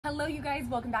Hello you guys,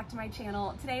 welcome back to my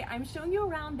channel. Today I'm showing you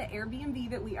around the Airbnb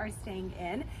that we are staying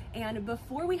in, and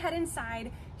before we head inside,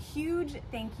 huge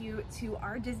thank you to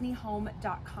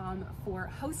ourdisneyhome.com for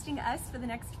hosting us for the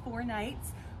next 4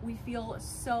 nights. We feel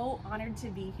so honored to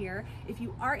be here. If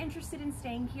you are interested in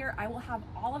staying here, I will have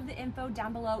all of the info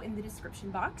down below in the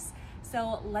description box.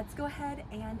 So let's go ahead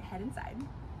and head inside.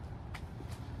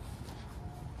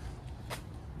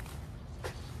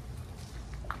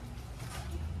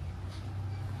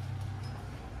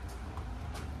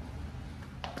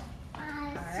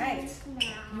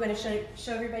 You want to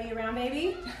show everybody around,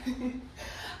 baby?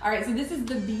 All right, so this is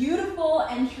the beautiful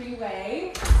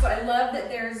entryway. So I love that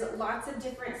there's lots of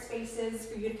different spaces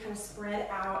for you to kind of spread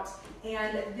out.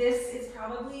 And this is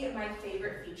probably my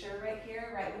favorite feature right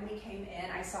here. Right when we came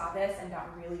in, I saw this and got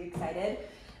really excited.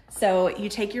 So you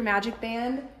take your magic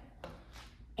band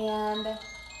and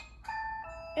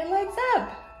it lights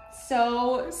up.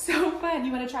 So fun.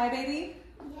 You want to try, baby?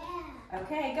 Yeah.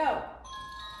 Okay, go.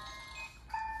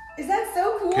 Is that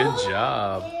so cool? Good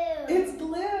job. It's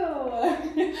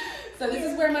blue. So this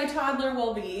is where my toddler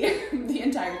will be the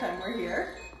entire time we're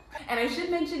here. And I should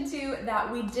mention too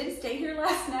that we did stay here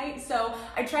last night, so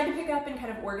I tried to pick up and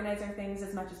kind of organize our things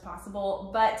as much as possible,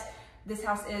 but this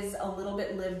house is a little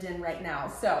bit lived in right now.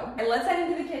 So let's head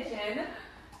into the kitchen.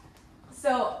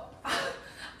 So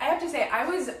I have to say, I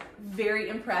was very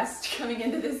impressed coming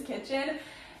into this kitchen.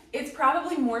 It's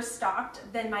probably more stocked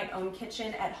than my own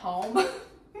kitchen at home.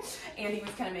 Andy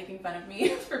was kind of making fun of me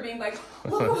for being like,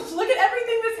 look at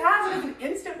everything this has. There's an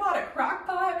Instant Pot, a crock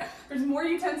pot. There's more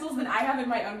utensils than I have in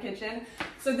my own kitchen.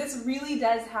 So this really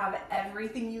does have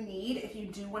everything you need if you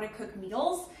do want to cook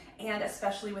meals. And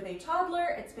especially with a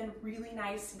toddler, it's been really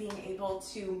nice being able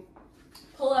to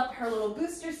pull up her little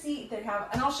booster seat. They have,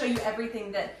 and I'll show you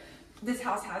everything that this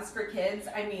house has for kids.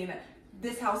 I mean,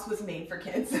 this house was made for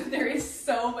kids. There is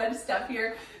so much stuff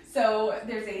here. So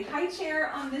there's a high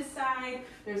chair on this side,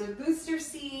 there's a booster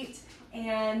seat,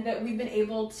 and we've been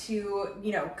able to,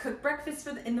 you know, cook breakfast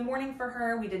in the morning for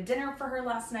her. We did dinner for her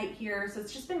last night here. So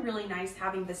it's just been really nice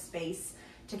having the space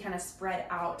to kind of spread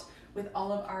out with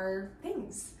all of our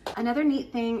things. Another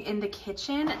neat thing in the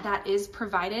kitchen that is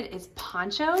provided is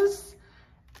ponchos,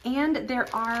 and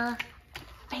there are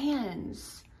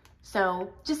fans.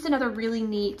 So just another really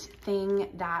neat thing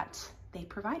that they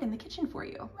provide in the kitchen for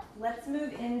you. Let's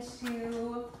move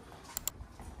into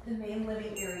the main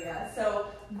living area. So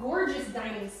gorgeous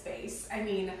dining space. I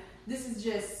mean, this is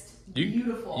just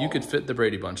beautiful. You could fit the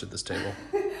Brady Bunch at this table.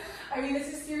 I mean,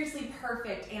 this is seriously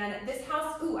perfect. And this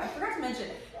house, ooh, I forgot to mention,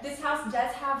 this house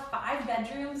does have 5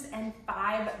 bedrooms and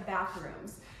 5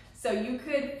 bathrooms. So you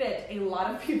could fit a lot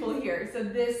of people here. So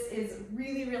this is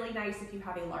really, really nice if you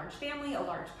have a large family, a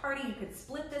large party. You could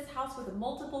split this house with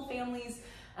multiple families.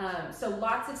 So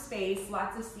lots of space,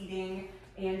 lots of seating,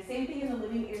 and same thing in the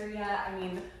living area. I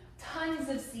mean, tons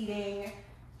of seating,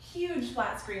 huge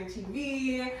flat screen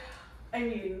TV. I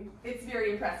mean, it's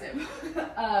very impressive.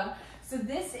 So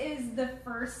this is the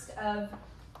first of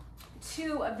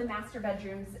 2 of the master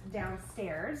bedrooms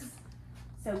downstairs.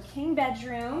 So king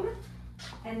bedroom,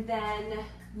 and then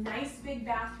nice big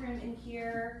bathroom in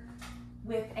here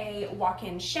with a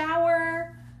walk-in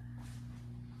shower.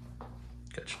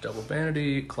 Got your double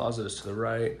vanity, closet is to the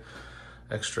right,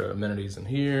 extra amenities in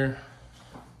here.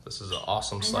 This is an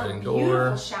awesome sliding door.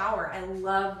 Beautiful shower. I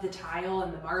love the tile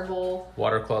and the marble.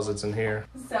 Water closets in here.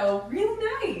 So really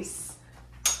nice.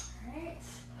 All right.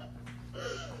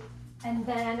 And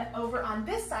then over on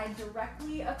this side,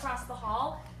 directly across the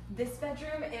hall, this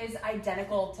bedroom is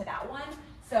identical to that one.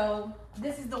 So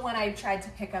this is the one I tried to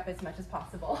pick up as much as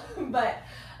possible. But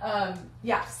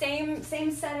yeah, same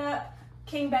setup.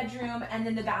 King bedroom, and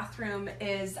then the bathroom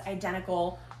is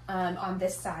identical on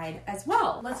this side as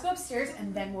well. Let's go upstairs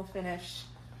and then we'll finish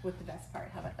with the best part.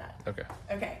 How about that? Okay.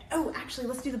 Okay. Oh, actually,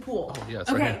 let's do the pool. Oh, yeah,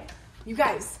 it's okay. right here. You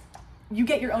guys, you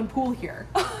get your own pool here.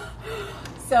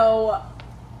 So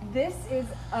this is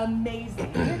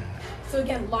amazing. So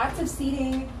again, lots of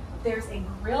seating. There's a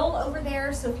grill over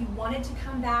there. So if you wanted to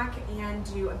come back and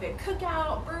do a big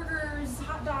cookout, burgers,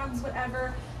 hot dogs,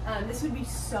 whatever, this would be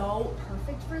so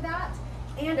perfect for that.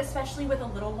 And especially with a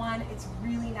little one, it's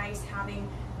really nice having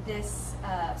this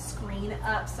screen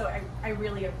up. So I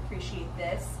really appreciate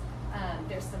this.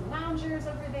 There's some loungers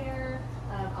over there,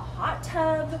 a hot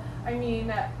tub. I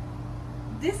mean,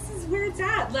 this is where it's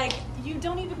at. Like, you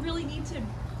don't even really need to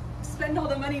spend all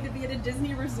the money to be at a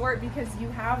Disney resort because you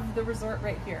have the resort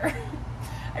right here.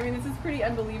 I mean, this is pretty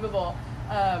unbelievable.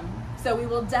 So we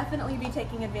will definitely be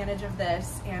taking advantage of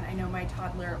this, and I know my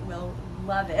toddler will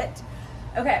love it.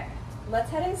 Okay,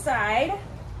 let's head inside.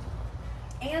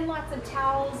 And lots of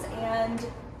towels and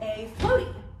a a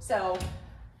floaty. So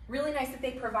really nice that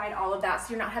they provide all of that, so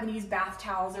you're not having to use bath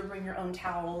towels or bring your own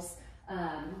towels.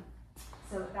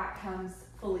 So that comes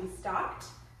fully stocked.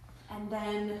 And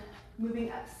then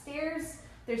moving upstairs,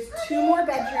 there's 2 more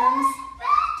bedrooms.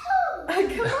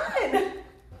 Come on.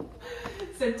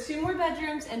 So 2 more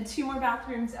bedrooms and 2 more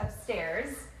bathrooms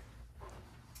upstairs.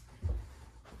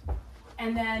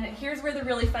 And then here's where the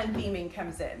really fun theming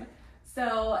comes in.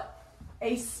 So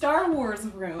a Star Wars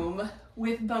room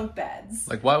with bunk beds.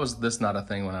 Like, why was this not a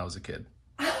thing when I was a kid?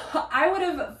 I would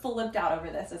have flipped out over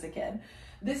this as a kid.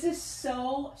 This is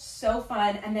so, so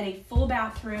fun. And then a full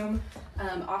bathroom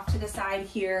off to the side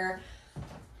here.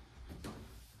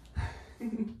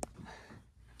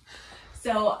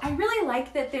 So I really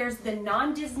like that there's the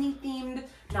non-Disney themed,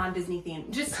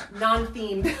 just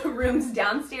non-themed rooms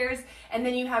downstairs, and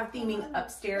then you have theming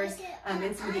upstairs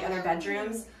in some of the other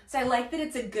bedrooms. So I like that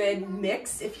it's a good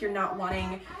mix if you're not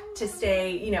wanting to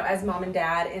stay, you know, as mom and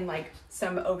dad in like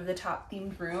some over-the-top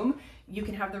themed room. You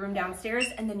can have the room downstairs,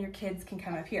 and then your kids can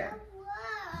come up here.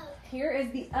 Here is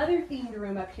the other themed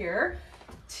room up here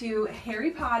to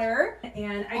Harry Potter,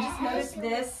 and I just noticed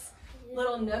this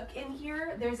little nook in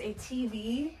here. There's a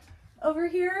TV over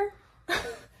here,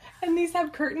 and these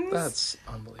have curtains. That's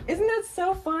unbelievable. Isn't that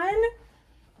so fun?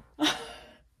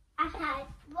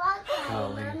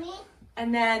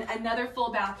 And then another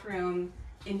full bathroom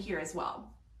in here as well.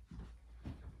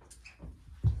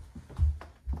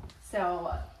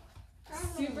 So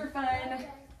super fun.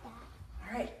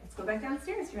 All right, let's go back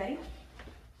downstairs. You ready?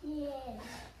 Yeah.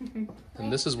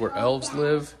 And this is where elves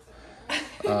live.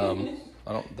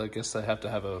 I guess they have to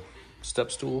have a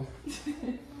step stool.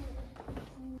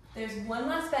 There's one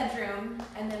last bedroom,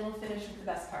 and then we'll finish with the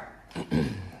best part.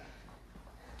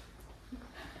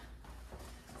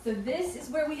 So this is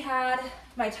where we had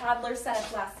my toddler set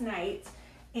up last night,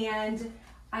 and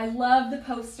I love the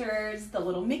posters, the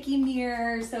little Mickey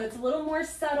mirror, so it's a little more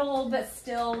subtle, but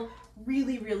still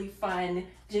really, really fun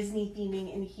Disney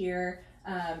theming in here.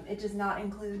 It does not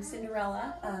include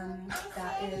Cinderella.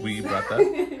 That is... We brought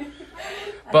that.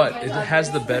 But it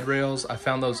has the bed rails. I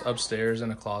found those upstairs in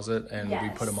a closet, and we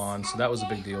put them on, so that was a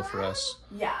big deal for us.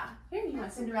 Yeah. Here, you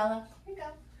want Cinderella? Here you go.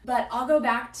 But I'll go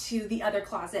back to the other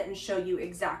closet and show you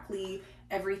exactly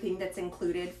everything that's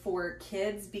included for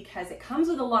kids, because it comes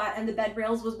with a lot, and the bed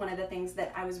rails was one of the things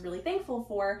that I was really thankful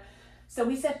for. So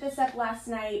we set this up last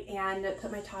night and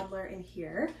put my toddler in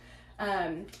here.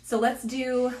 So let's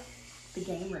do the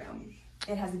game room.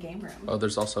 It has a game room. Oh,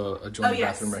 there's also a joint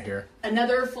bathroom right here.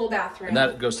 Another full bathroom. And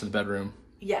that goes to the bedroom.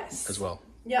 Yes. As well.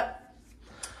 Yep.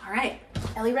 All right.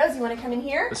 Ellie Rose, you want to come in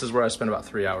here? This is where I spent about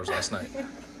 3 hours last night.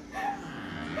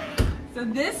 So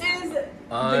this is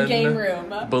the game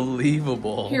room.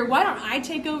 Unbelievable. Here, why don't I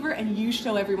take over and you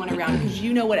show everyone around, because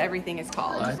you know what everything is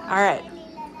called. All right.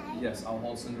 Yes, I'll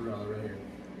hold Cinderella right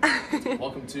here.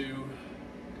 Welcome to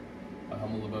my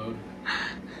humble abode.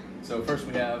 So first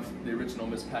we have the original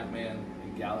Miss Pac-Man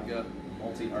and Galaga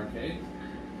multi-arcade.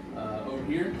 Over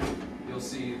here, you'll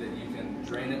see that you can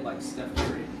drain it like Steph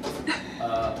Curry.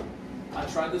 I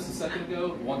tried this a second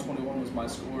ago. 121 was my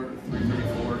score.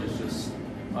 334 is just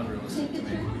unrealistic to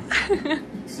me.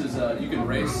 This is, you can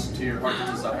race to your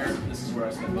heart's desire. This is where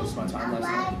I spent most of my time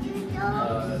last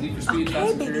night. Need for Speed,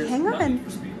 Fast and Furious. Hang on. Need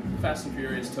for Speed. Fast and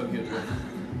Furious, Tokyo Drift.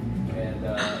 And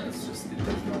it's just the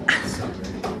original. It's so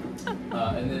great.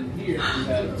 And then here you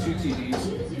have 2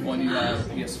 TVs. One you have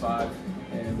a PS5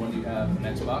 and one you have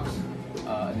an Xbox.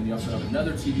 And then you also have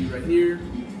another TV right here.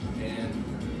 And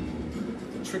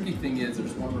the tricky thing is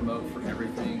there's one remote for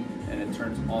everything, and it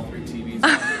turns all 3 TVs on.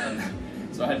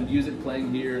 And so I had music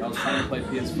playing here. I was trying to play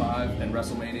PS5 and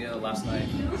WrestleMania last night,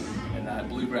 and I had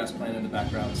Bluegrass playing in the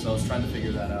background, so I was trying to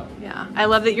figure that out. Yeah, I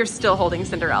love that you're still holding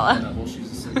Cinderella. Well,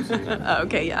 she's a singer, so yeah. Oh,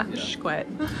 okay, yeah. Shh, quiet.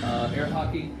 Air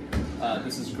hockey.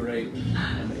 This is great.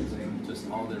 Amazing. Just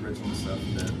all the original stuff.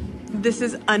 This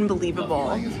is unbelievable.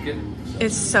 Like as a kid, so.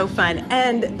 It's so fun.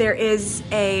 And there is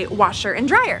a washer and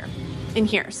dryer in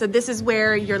here. So this is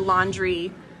where your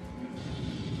laundry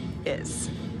is.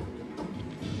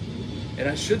 And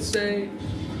I should say,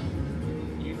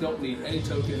 you don't need any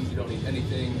tokens, you don't need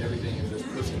anything, everything is just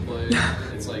push and play.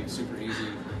 It's like super easy.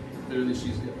 Literally,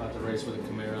 she's about to race with a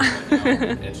Camaro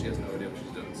right now, and she has no idea what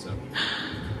she's doing,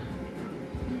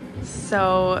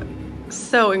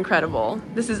 So incredible.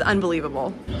 This is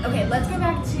unbelievable. Okay, let's go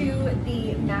back to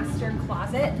the master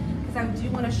closet, because I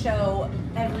do want to show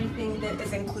everything that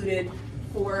is included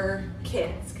for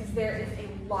kids, because there is a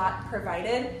lot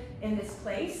provided in this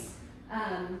place.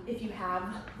 If you have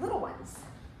little ones.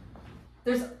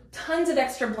 There's tons of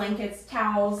extra blankets,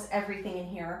 towels, everything in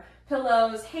here.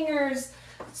 Pillows, hangers,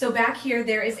 So back here,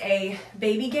 there is a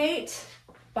baby gate.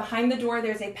 Behind the door,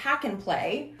 there's a pack and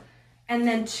play, and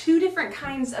then 2 different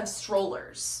kinds of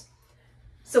strollers.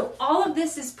 So all of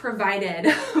this is provided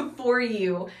for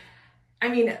you. I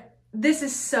mean, this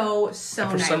is so nice.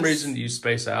 For some reason, you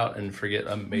space out and forget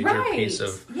a major piece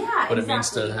of what it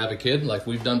means to have a kid, like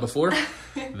we've done before,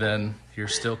 then you're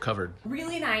still covered.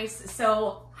 Really nice.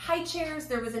 So high chairs,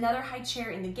 there was another high chair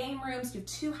in the game rooms. You have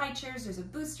 2 high chairs, there's a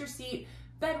booster seat,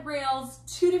 bed rails,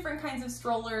 2 different kinds of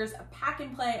strollers, a pack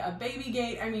and play, a baby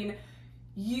gate. I mean,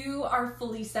 you are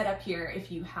fully set up here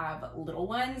if you have little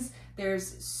ones.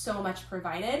 There's so much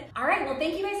provided. All right, well,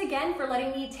 thank you guys again for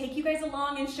letting me take you guys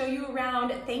along and show you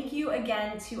around. Thank you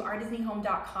again to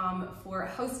ourdisneyhome.com for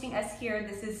hosting us here.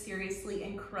 This is seriously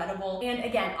incredible. And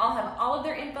again, I'll have all of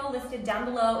their info listed down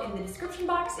below in the description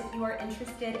box if you are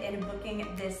interested in booking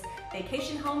this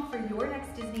vacation home for your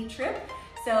next Disney trip.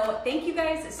 So thank you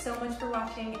guys so much for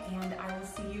watching, and I will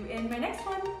see you in my next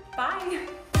one. Bye.